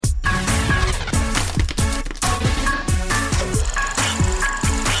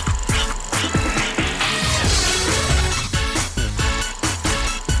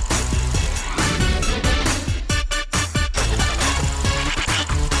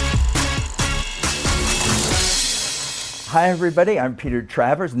Hi, everybody. I'm Peter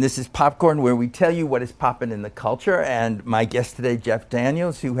Travers, and this is Popcorn, where we tell you what is popping in the culture. And my guest today, Jeff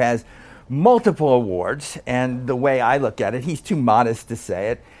Daniels, who has multiple awards. And the way I look at it, he's too modest to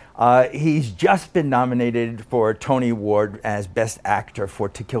say it. He's just been nominated for a Tony Award as Best Actor for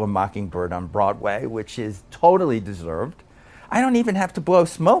To Kill a Mockingbird on Broadway, which is totally deserved. I don't even have to blow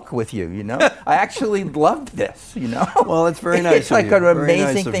smoke with you, you know. I actually loved this, you know. Well, it's very nice It's like of you. an Very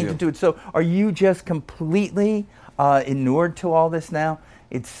amazing nice thing of to you. do. So are you just completely inured to all this now?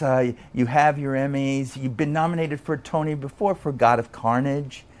 It's you have your Emmys. You've been nominated for a Tony before for God of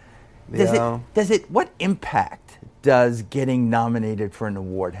Carnage. What impact does getting nominated for an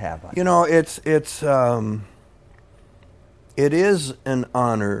award have on you? You know, it is an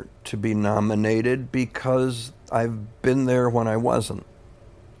honor to be nominated because I've been there when I wasn't.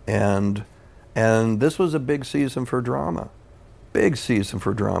 And this was a big season for drama. Big season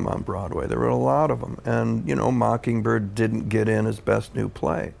for drama on Broadway. There were a lot of them. And, you know, Mockingbird didn't get in as Best New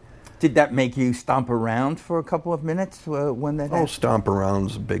Play. Did that make you stomp around for a couple of minutes when that happened? Oh, stomp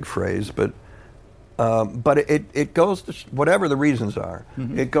around's a big phrase, but it goes to, whatever the reasons are,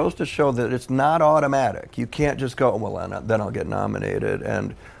 it goes to show that it's not automatic. You can't just go, well, then I'll get nominated.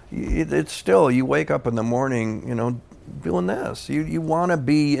 And it's still, you wake up in the morning, you know, doing this. You want to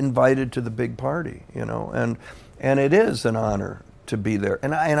be invited to the big party, you know, and it is an honor to be there.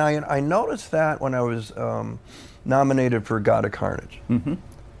 And I noticed that when I was nominated for God of Carnage. Mm-hmm.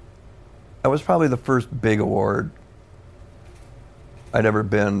 That was probably the first big award I'd ever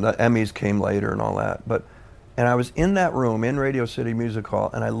been. The Emmys came later and all that. And I was in that room in Radio City Music Hall,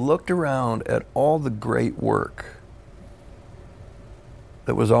 and I looked around at all the great work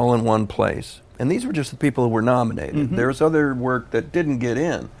that was all in one place. And these were just the people who were nominated. Mm-hmm. There was other work that didn't get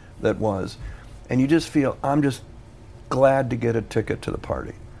in that was. And you just feel, I'm just glad to get a ticket to the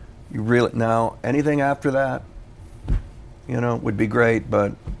party. You really, now, anything after that, you know, would be great,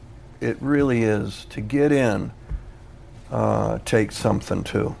 but it really is, to get in, takes something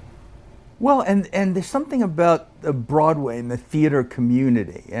too. Well, and there's something about Broadway and the theater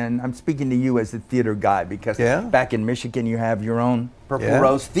community, and I'm speaking to you as a theater guy because back in Michigan you have your own Purple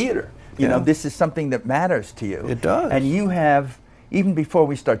Rose Theater. You know, this is something that matters to you. It does. And you have, even before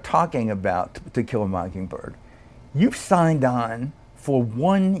we start talking about To Kill a Mockingbird, you've signed on for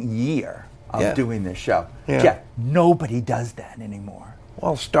 1 year of doing this show. Yeah. Jeff, nobody does that anymore.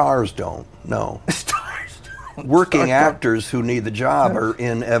 Well, stars don't, no. Stars don't. Working actors who need the job are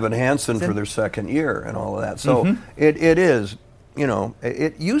in Evan Hansen for their second year and all of that. So it is, you know,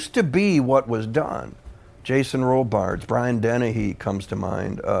 it used to be what was done. Jason Robards, Brian Dennehy comes to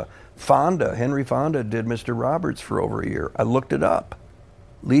mind. Henry Fonda did Mr. Roberts for over a year. I looked it up.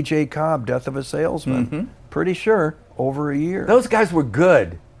 Lee J. Cobb, Death of a Salesman. Pretty sure over a year. Those guys were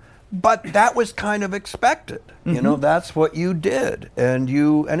good. But that was kind of expected. You know, that's what you did. And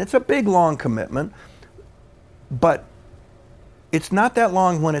it's a big, long commitment. But it's not that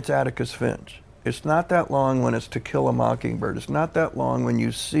long when it's Atticus Finch. It's not that long when it's To Kill a Mockingbird. It's not that long when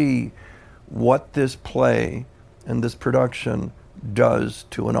you see what this play and this production does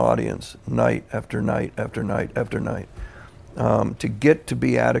to an audience night after night after night after night. To get to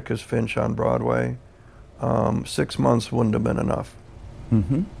be Atticus Finch on Broadway, 6 months wouldn't have been enough.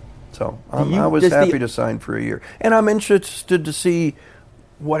 So I was happy to sign for a year. And I'm interested to see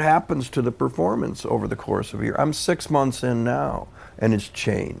what happens to the performance over the course of a year. I'm 6 months in now, and it's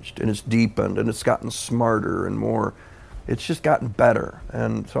changed, and it's deepened, and it's gotten smarter and more. It's just gotten better.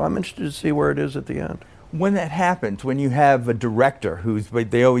 And so I'm interested to see where it is at the end. When that happens, when you have a director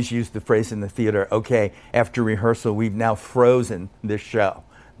they always use the phrase in the theater, okay, after rehearsal, we've now frozen this show.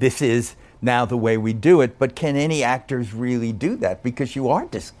 This is now the way we do it, but can any actors really do that? Because you are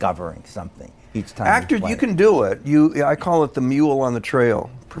discovering something each time. Actors, you can do it. I call it the mule on the trail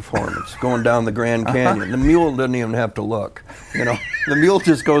performance, going down the Grand Canyon. The mule doesn't even have to look. You know, the mule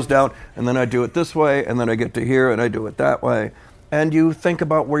just goes down, and then I do it this way, and then I get to here, and I do it that way. And you think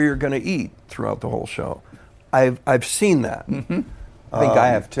about where you're going to eat throughout the whole show. I've seen that. I think I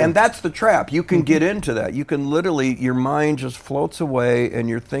have too. And that's the trap. You can get into that. You can literally, your mind just floats away, and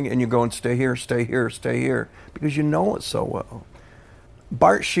you're thinking, and you're going, stay here, stay here, stay here, because you know it so well.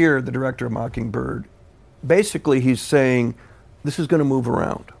 Bart Shear, the director of Mockingbird, basically he's saying, this is going to move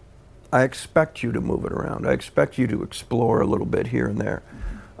around. I expect you to move it around. I expect you to explore a little bit here and there.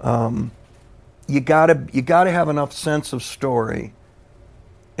 You gotta have enough sense of story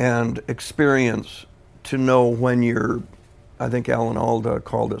and experience to know when you're, I think Alan Alda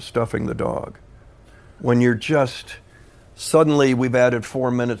called it stuffing the dog. When you're just, suddenly we've added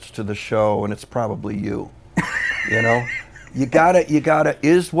 4 minutes to the show and it's probably you, you know? You gotta,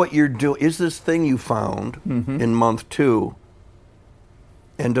 is what you're doing, is this thing you found in month 2,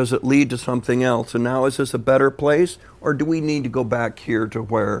 and does it lead to something else? And now is this a better place, or do we need to go back here to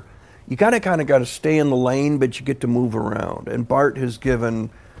where you got to stay in the lane, but you get to move around? And Bart has given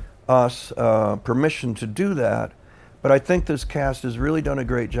us permission to do that, but I think this cast has really done a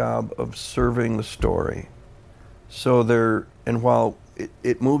great job of serving the story. So and while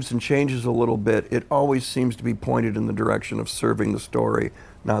it moves and changes a little bit, it always seems to be pointed in the direction of serving the story,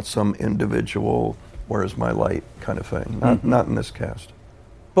 not some individual, where's my light kind of thing. Not in this cast.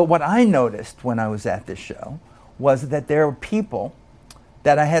 But what I noticed when I was at this show was that there were people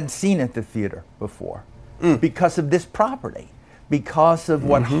that I hadn't seen at the theater before because of this property, because of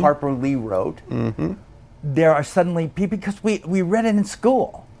what Harper Lee wrote. There are suddenly people, because we read it in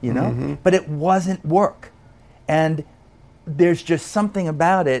school, you know, but it wasn't work. And there's just something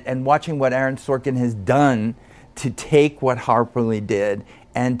about it, and watching what Aaron Sorkin has done to take what Harper Lee did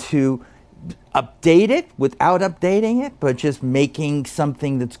and to update it without updating it, but just making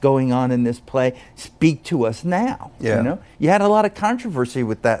something that's going on in this play speak to us now. Yeah. You know, you had a lot of controversy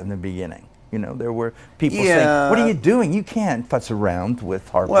with that in the beginning. You know, there were people saying, "What are you doing? You can't fuss around with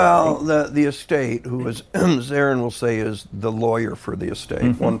Harper." Well, the estate, who is, as Aaron will say, is the lawyer for the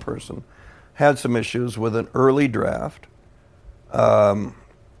estate, one person, had some issues with an early draft. I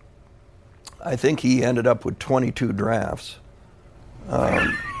think he ended up with 22 drafts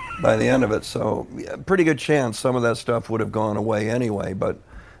by the end of it. So, pretty good chance some of that stuff would have gone away anyway. But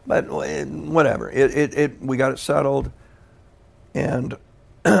whatever. We got it settled, and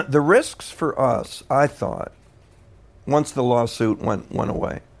the risks for us, I thought, once the lawsuit went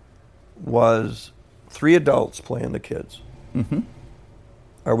away, was 3 adults playing the kids.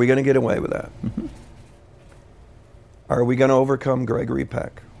 Are we going to get away with that? Are we going to overcome Gregory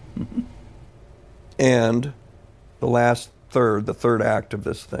Peck? And the third act of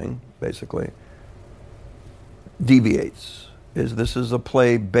this thing, basically, deviates. This is a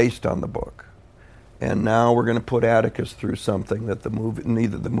play based on the book. And now we're going to put Atticus through something that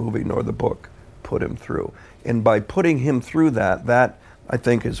neither the movie nor the book put him through. And by putting him through that I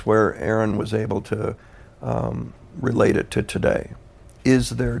think is where Aaron was able to relate it to today.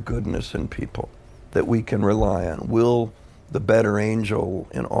 Is there goodness in people that we can rely on? Will the better angel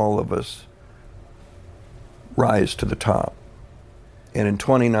in all of us rise to the top? And in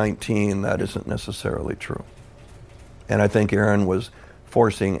 2019, that isn't necessarily true. And I think Aaron was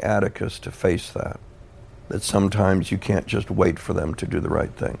forcing Atticus to face that sometimes you can't just wait for them to do the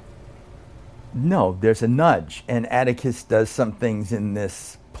right thing. No, there's a nudge. And Atticus does some things in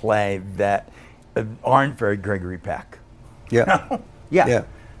this play that aren't very Gregory Peck. Yeah. Yeah.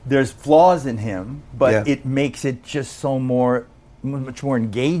 There's flaws in him, but Yeah. it makes it just much more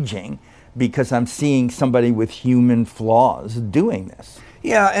engaging because I'm seeing somebody with human flaws doing this.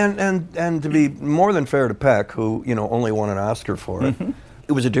 Yeah, and to be more than fair to Peck, who only won an Oscar for it,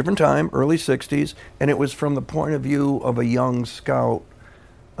 it was a different time, early 60s, and it was from the point of view of a young scout,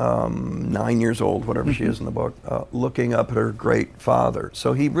 9 years old, whatever she is in the book, looking up at her great father.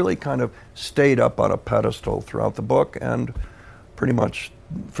 So he really kind of stayed up on a pedestal throughout the book and pretty much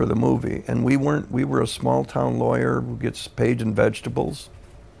for the movie. And we were a small town lawyer who gets paid in vegetables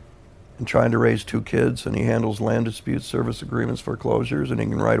and trying to raise 2 kids, and he handles land disputes, service agreements, foreclosures, and he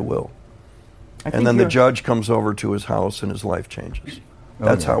can write a will. And then the judge comes over to his house and his life changes.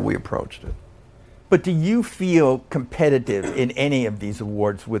 That's how we approached it. But do you feel competitive in any of these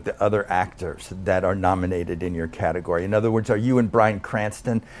awards with the other actors that are nominated in your category? In other words, are you and Bryan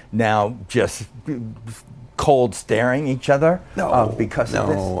Cranston now just cold staring each other because of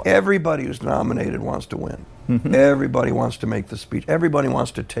this? Everybody who's nominated wants to win. Everybody wants to make the speech. Everybody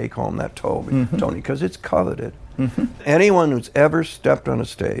wants to take home that Tony, because it's coveted. Anyone who's ever stepped on a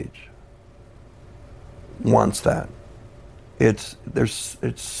stage wants that. It's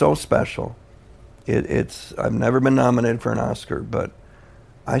so special. I've never been nominated for an Oscar, but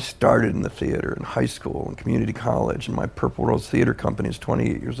I started in the theater in high school and community college, and my Purple Rose Theater Company is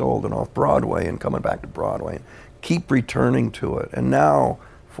 28 years old and off Broadway and coming back to Broadway and keep returning to it. And now,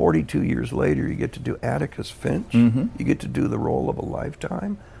 42 years later, you get to do Atticus Finch. You get to do the role of a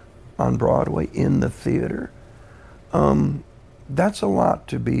lifetime on Broadway in the theater. That's a lot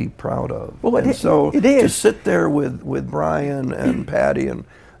to be proud of. Well, it is. To sit there with Brian and Patty and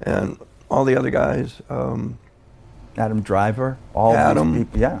all the other guys. Adam Driver, all these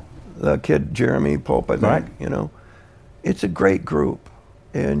people, yeah. The kid, Jeremy Pope, I think, Right. It's a great group,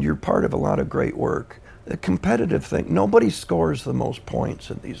 and you're part of a lot of great work. The competitive thing, nobody scores the most points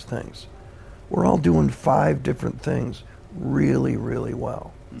in these things. We're all doing 5 different things really, really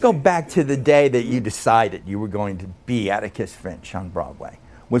well. Go back to the day that you decided you were going to be Atticus Finch on Broadway.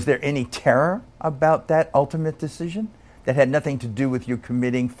 Was there any terror about that ultimate decision that had nothing to do with you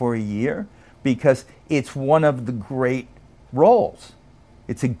committing for a year? Because it's one of the great roles.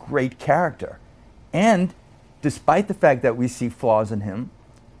 It's a great character. And despite the fact that we see flaws in him,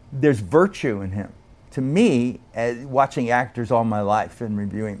 there's virtue in him. To me, watching actors all my life and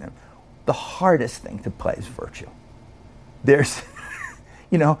reviewing them, the hardest thing to play is virtue. There's,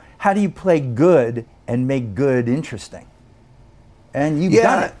 how do you play good and make good interesting? And you've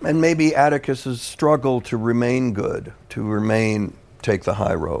done it. And maybe Atticus's struggle to remain good, take the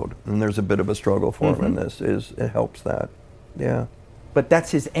high road. And there's a bit of a struggle for him in this, it helps that. Yeah. But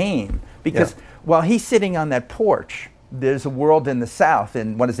that's his aim. Because while he's sitting on that porch, there's a world in the South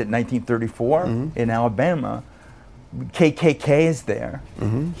in, 1934 in Alabama. KKK is there.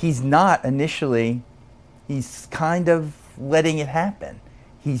 He's not initially, he's kind of letting it happen.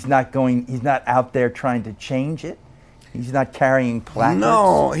 He's not out there trying to change it. He's not carrying placards.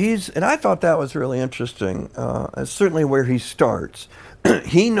 No, and I thought that was really interesting. Certainly where he starts.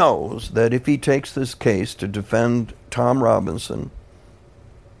 He knows that if he takes this case to defend Tom Robinson,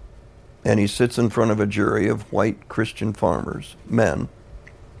 and he sits in front of a jury of white Christian farmers, men,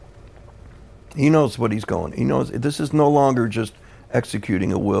 he knows what he's going. He knows this is no longer just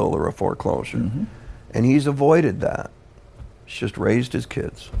executing a will or a foreclosure. And he's avoided that. He's just raised his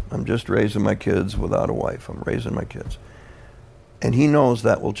kids. I'm just raising my kids without a wife. I'm raising my kids. And he knows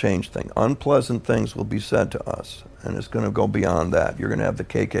that will change things. Unpleasant things will be said to us, and it's going to go beyond that. You're going to have the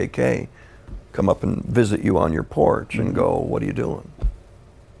KKK come up and visit you on your porch and go, what are you doing?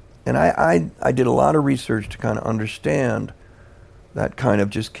 And I did a lot of research to kind of understand that kind of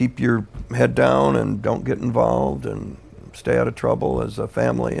just keep your head down and don't get involved and stay out of trouble as a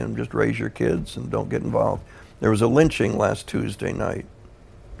family and just raise your kids and don't get involved. There was a lynching last Tuesday night.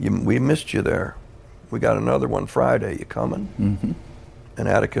 We missed you there. We got another one Friday. You coming? And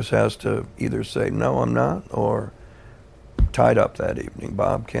Atticus has to either say, no, I'm not, or tied up that evening.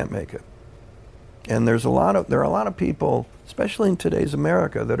 Bob can't make it. And there are a lot of people, especially in today's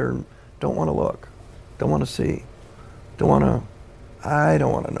America, that don't want to look, don't want to see, I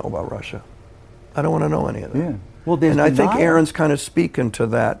don't want to know about Russia. I don't want to know any of that. Yeah. Well, and I think Aaron's kind of speaking to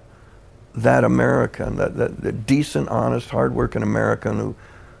that American, that decent, honest, hardworking American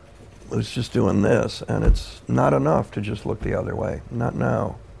who's just doing this, and it's not enough to just look the other way. Not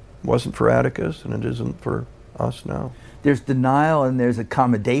now. It wasn't for Atticus, and it isn't for us now. There's denial and there's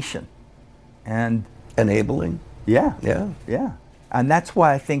accommodation. And enabling. Yeah. Yeah. Yeah. And that's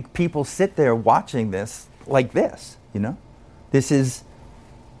why I think people sit there watching this like this, This is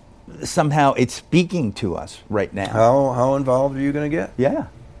somehow it's speaking to us right now. How involved are you going to get? Yeah.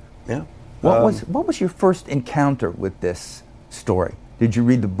 Yeah. What was your first encounter with this story? Did you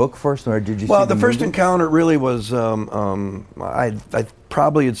read the book first, or did you see the movie? Well, the first encounter really was, I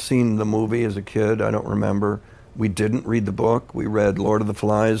probably had seen the movie as a kid. I don't remember. We didn't read the book. We read Lord of the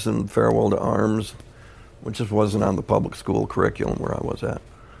Flies and Farewell to Arms, which just wasn't on the public school curriculum where I was at.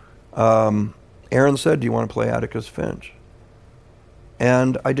 Aaron said, do you want to play Atticus Finch?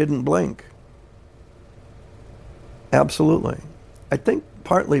 And I didn't blink. Absolutely. I think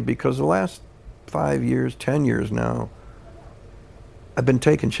partly because the last 5 years, 10 years now, I've been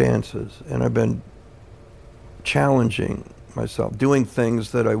taking chances, and I've been challenging myself, doing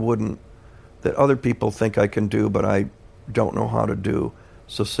things that that other people think I can do, but I don't know how to do.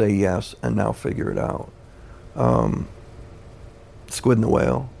 So say yes, and now figure it out. Squid and the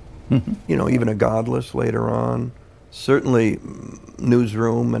Whale, even A Godless later on. Certainly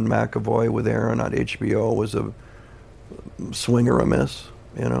Newsroom and McAvoy with Aaron on HBO was a swing or a miss,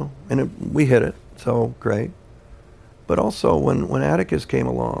 and we hit it, so great. But also when Atticus came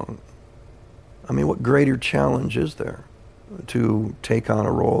along, what greater challenge is there to take on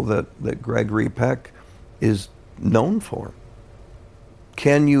a role that Gregory Peck is known for?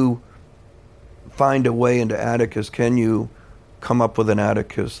 Can you find a way into Atticus? Can you come up with an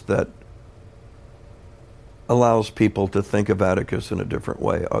Atticus that allows people to think of Atticus in a different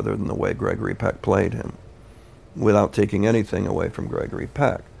way other than the way Gregory Peck played him, without taking anything away from Gregory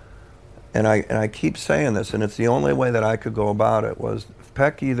Peck? And I keep saying this, and it's the only way that I could go about it, was if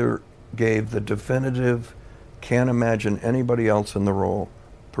Peck either gave the definitive, can't imagine anybody else in the role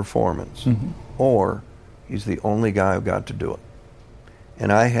performance, or he's the only guy who got to do it.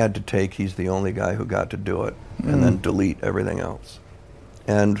 And I had to take he's the only guy who got to do it, and then delete everything else.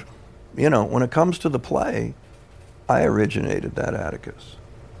 And, when it comes to the play, I originated that Atticus.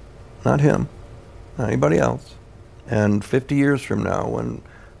 Not him, not anybody else. And 50 years from now, when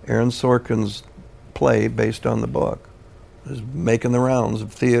Aaron Sorkin's play based on the book is making the rounds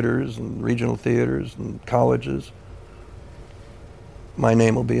of theaters and regional theaters and colleges, my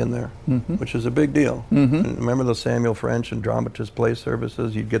name will be in there, which is a big deal. And remember the Samuel French and Dramatist Play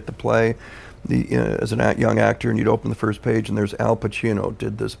Services? You'd get the play as a young actor, and you'd open the first page, and there's Al Pacino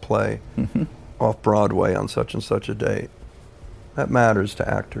did this play off Broadway on such and such a date. That matters to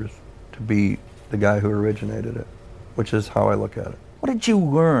actors, to be the guy who originated it, which is how I look at it. What did you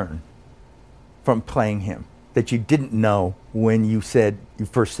learn from playing him that you didn't know when you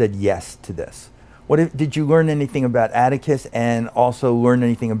first said yes to this? Did you learn anything about Atticus, and also learn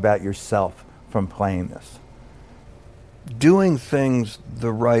anything about yourself from playing this? Doing things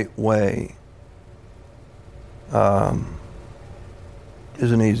the right way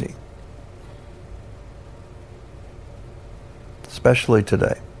isn't easy, especially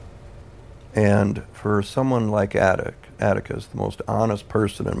today. And for someone like Atticus, the most honest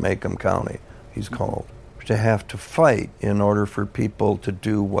person in Macomb County, he's called, to have to fight in order for people to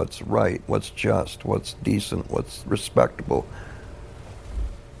do what's right, what's just, what's decent, what's respectable.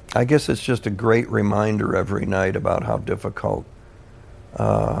 I guess it's just a great reminder every night about how difficult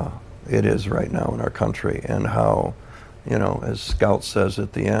it is right now in our country, and how, as Scout says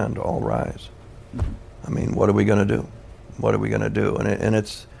at the end, all rise. I mean, what are we going to do? What are we going to do? And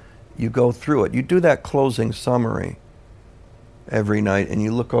it's, you go through it. You do that closing summary every night, and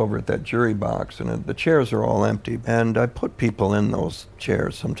you look over at that jury box, and the chairs are all empty. And I put people in those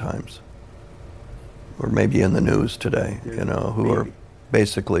chairs sometimes, or maybe in the news today, who are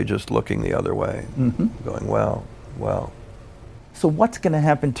basically just looking the other way, going, well. So what's going to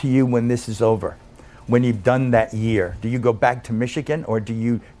happen to you when this is over, when you've done that year? Do you go back to Michigan, or do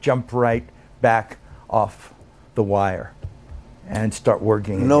you jump right back off the wire and start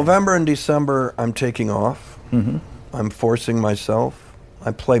working again? November and December, I'm taking off. I'm forcing myself.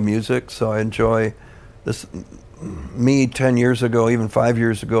 I play music, so I enjoy this. Me 10 years ago, even 5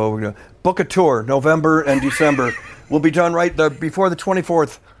 years ago, we're going to book a tour, November and December. We'll be done right before the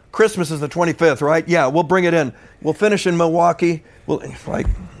 24th. Christmas is the 25th, right? Yeah, we'll bring it in. We'll finish in Milwaukee.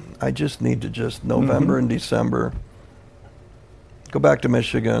 I just need to November and December, go back to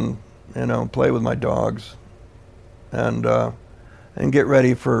Michigan, play with my dogs, and get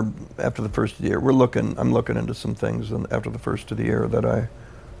ready for after the first of the year. I'm looking into some things after the first of the year that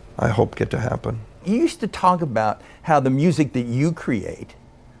I hope get to happen. You used to talk about how the music that you create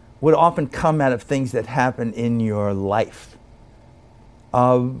would often come out of things that happen in your life.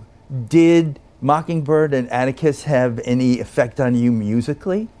 Did Mockingbird and Atticus have any effect on you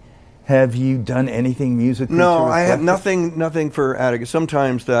musically? Have you done anything musically? No, I have nothing for Atticus.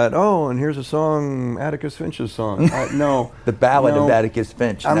 Sometimes and here's a song, Atticus Finch's song. No. The Ballad of Atticus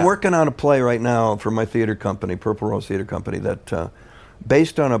Finch. I'm working on a play right now for my theater company, Purple Rose Theater Company, that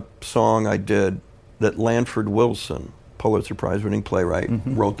based on a song I did that Lanford Wilson, Pulitzer Prize-winning playwright,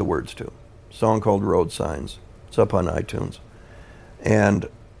 wrote the words to. A song called Road Signs. It's up on iTunes. And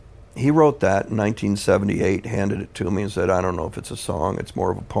he wrote that in 1978, handed it to me and said, I don't know if it's a song, it's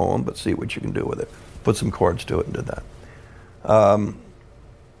more of a poem, but see what you can do with it. Put some chords to it and did that.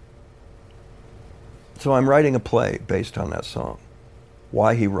 So I'm writing a play based on that song.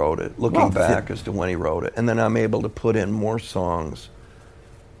 Why he wrote it, looking back as to when he wrote it. And then I'm able to put in more songs,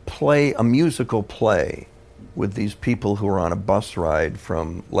 play a musical play with these people who were on a bus ride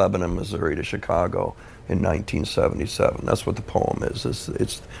from Lebanon, Missouri to Chicago in 1977. That's what the poem is.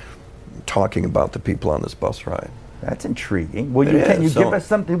 It's talking about the people on this bus ride. That's intriguing. Well, can you give us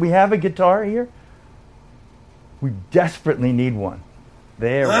something? We have a guitar here? We desperately need one.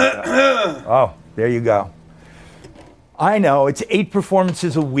 There we go. Oh, there you go. I know, it's 8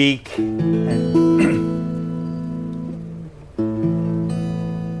 performances a week.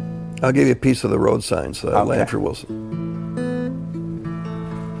 I'll give you a piece of the Road Signs, Lanford Wilson.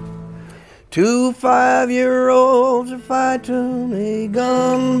 2 5-year-olds are fighting a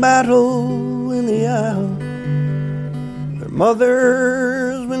gun battle in the aisle. Their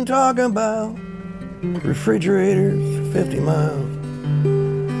mother's been talking about refrigerators for 50 miles.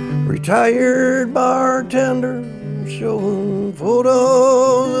 Retired bartender showing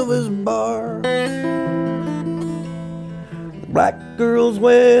photos of his bar. Black girls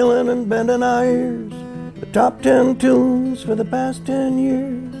wailing and bending our ears. The top 10 tunes for the past 10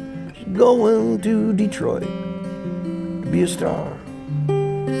 years. Going to Detroit to be a star.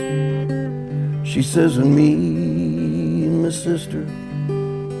 She says, and me and my sister,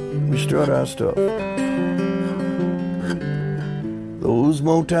 we strut our stuff. Those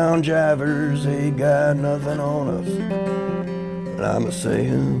Motown jivers, they got nothing on us. And I'm a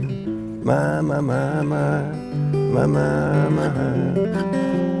saying, my, my, my, my, my, my, my.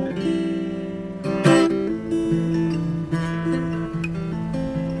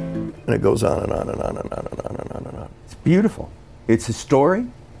 And it goes on and on and on and on and on and on and on. It's beautiful. It's a story.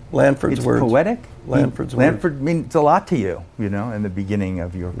 Lanford's It's words. poetic. Lanford's words. Lanford means a lot to you, you know, in the beginning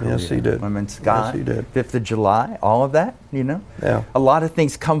of your career. Yes, he did. Lemon Sky, Yes, he did. 5th of July, all of that, you know? Yeah. A lot of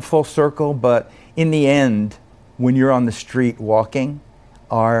things come full circle, but in the end, when you're on the street walking,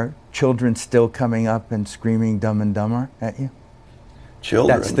 are children still coming up and screaming Dumb and Dumber at you?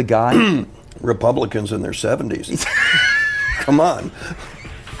 Children. That's the guy? Republicans in their 70s. Come on.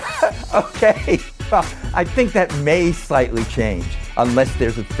 Okay. Well, I think that may slightly change, unless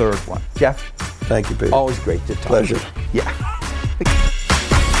there's a third one. Jeff? Thank you, Peter. Always great to talk Pleasure. to you. Yeah.